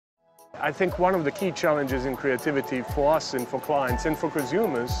I think one of the key challenges in creativity for us and for clients and for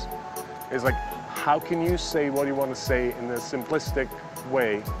consumers is like, how can you say what you want to say in a simplistic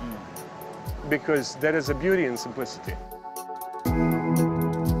way? Because there is a beauty in simplicity.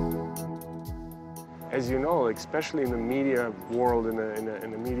 As you know, especially in the media world, in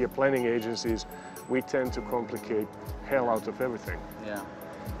the media planning agencies, we tend to complicate hell out of everything. Yeah.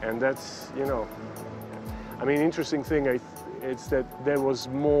 And that's, you know, I mean, interesting thing, it's that there was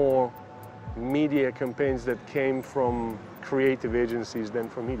more media campaigns that came from creative agencies than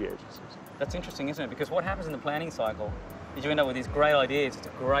from media agencies. That's interesting, isn't it? Because what happens in the planning cycle is you end up with these great ideas, it's a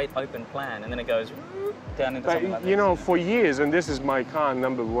great open plan, and then it goes down into something like this. You know, for years, and this is my car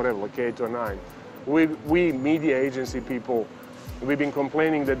number, whatever, like 8 or 9, we media agency people, we've been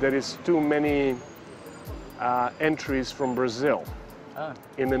complaining that there is too many entries from Brazil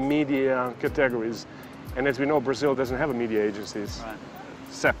in the media categories. And as we know, Brazil doesn't have a media agencies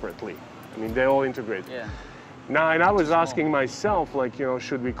separately. I mean, they all integrate. Yeah. Now, and I was asking myself, like, you know,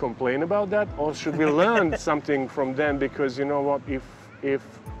 should we complain about that, or should we learn something from them? Because, you know what, if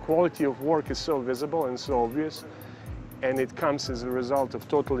quality of work is so visible and so obvious, and it comes as a result of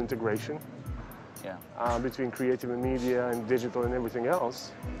total integration between creative and media and digital and everything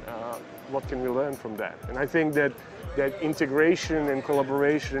else, what can we learn from that? And I think that integration and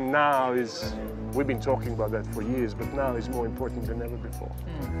collaboration now is, we've been talking about that for years, but now is more important than ever before.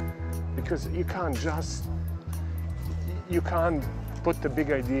 Because you can't put the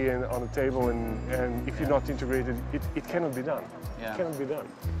big idea on the table, and if you're not integrated, it cannot be done. It cannot be done.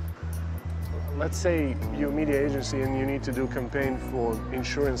 Let's say you're a media agency and you need to do a campaign for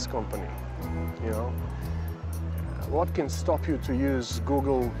insurance company, you know. What can stop you to use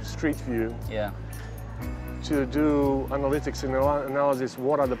Google Street View to do analytics and analysis?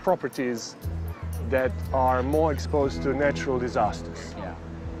 What are the properties that are more exposed to natural disasters?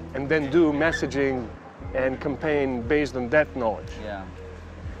 And then do messaging and campaign based on that knowledge.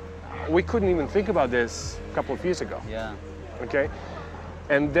 We couldn't even think about this a couple of years ago. Okay?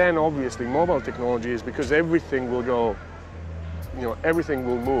 And then obviously mobile technology is, because everything will go, you know, everything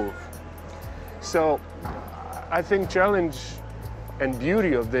will move. So I think challenge and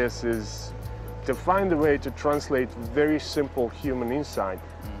beauty of this is to find a way to translate very simple human insight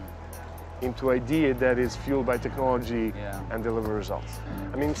into idea that is fueled by technology and deliver results.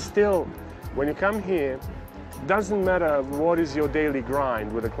 I mean, still, when you come here, doesn't matter what is your daily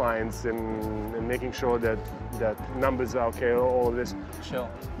grind with the clients and making sure that numbers are okay, all of this. Sure.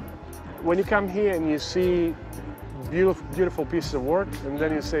 When you come here and you see beautiful pieces of work, and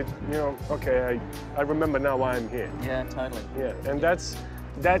then you say, you know, okay, I remember now why I'm here. Yeah, totally. Yeah, and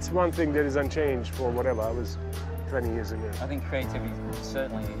that's one thing that is unchanged for whatever, I was 20 years ago. I think creativity is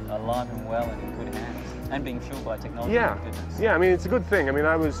certainly alive and well and in good hands, and being fueled by technology. Yeah, I mean, it's a good thing. I mean,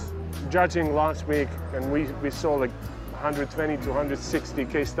 I was judging last week, and we saw like 120 to 160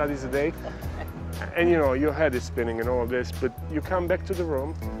 case studies a day. And you know, your head is spinning and all of this, but you come back to the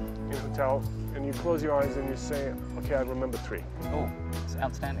room, in a hotel, and you close your eyes and you say, okay, I remember 3. Oh, it's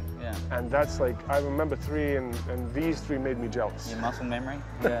outstanding, yeah. And that's like, I remember 3, and these 3 made me jealous. Your muscle memory?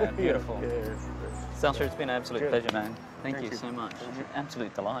 Yeah, beautiful. Yeah. Sasha, it's been an absolute pleasure, man. Thank you so much.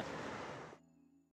 Absolute delight.